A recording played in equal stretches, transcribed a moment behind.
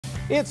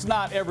It's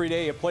not every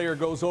day a player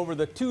goes over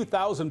the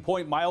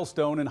 2,000-point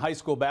milestone in high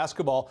school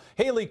basketball.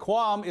 Hailey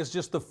Quam is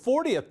just the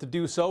 40th to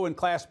do so in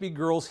Class B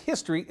girls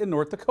history in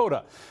North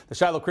Dakota. The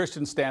Shiloh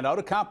Christian standout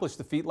accomplished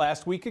the feat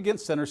last week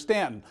against Center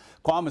Stanton.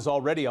 Quam is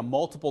already a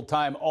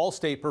multiple-time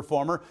All-State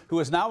performer who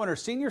is now in her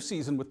senior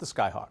season with the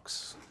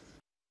Skyhawks.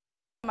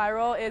 My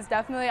role is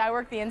definitely I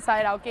work the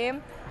inside-out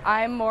game.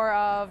 I'm more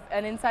of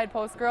an inside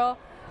post girl.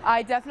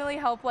 I definitely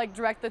help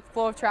direct the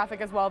flow of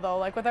traffic as well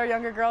though. With our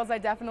younger girls, I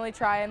definitely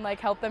try and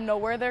help them know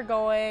where they're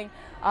going,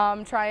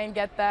 try and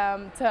get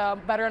them to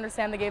better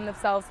understand the game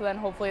themselves so then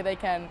hopefully they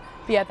can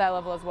be at that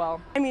level as well.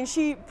 I mean,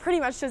 she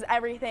pretty much does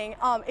everything.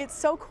 It's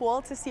so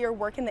cool to see her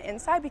work in the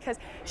inside because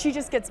she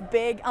just gets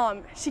big.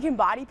 She can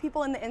body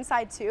people in the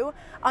inside too,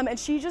 and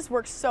she just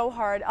works so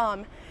hard.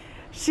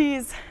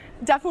 She's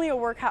definitely a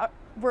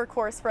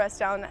workhorse for us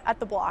down at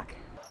the block.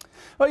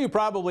 Well, you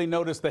probably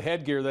noticed the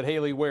headgear that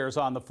Hailey wears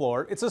on the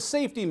floor. It's a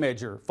safety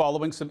measure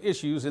following some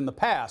issues in the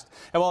past.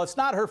 And while it's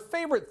not her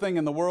favorite thing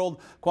in the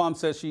world, Quam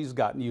says she's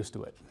gotten used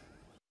to it.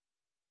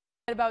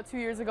 About 2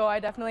 years ago, I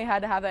definitely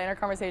had to have that inner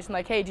conversation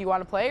hey, do you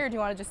want to play or do you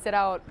want to just sit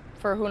out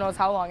for who knows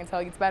how long until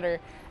it gets better?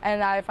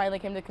 And I finally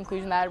came to the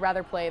conclusion that I'd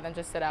rather play than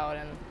just sit out.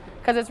 And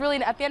because it's really,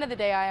 at the end of the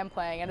day, I am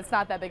playing and it's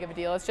not that big of a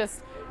deal.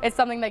 It's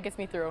something that gets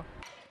me through.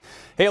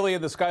 Hailey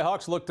and the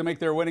Skyhawks look to make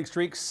their winning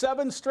streak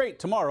 7 straight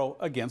tomorrow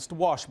against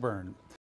Washburn.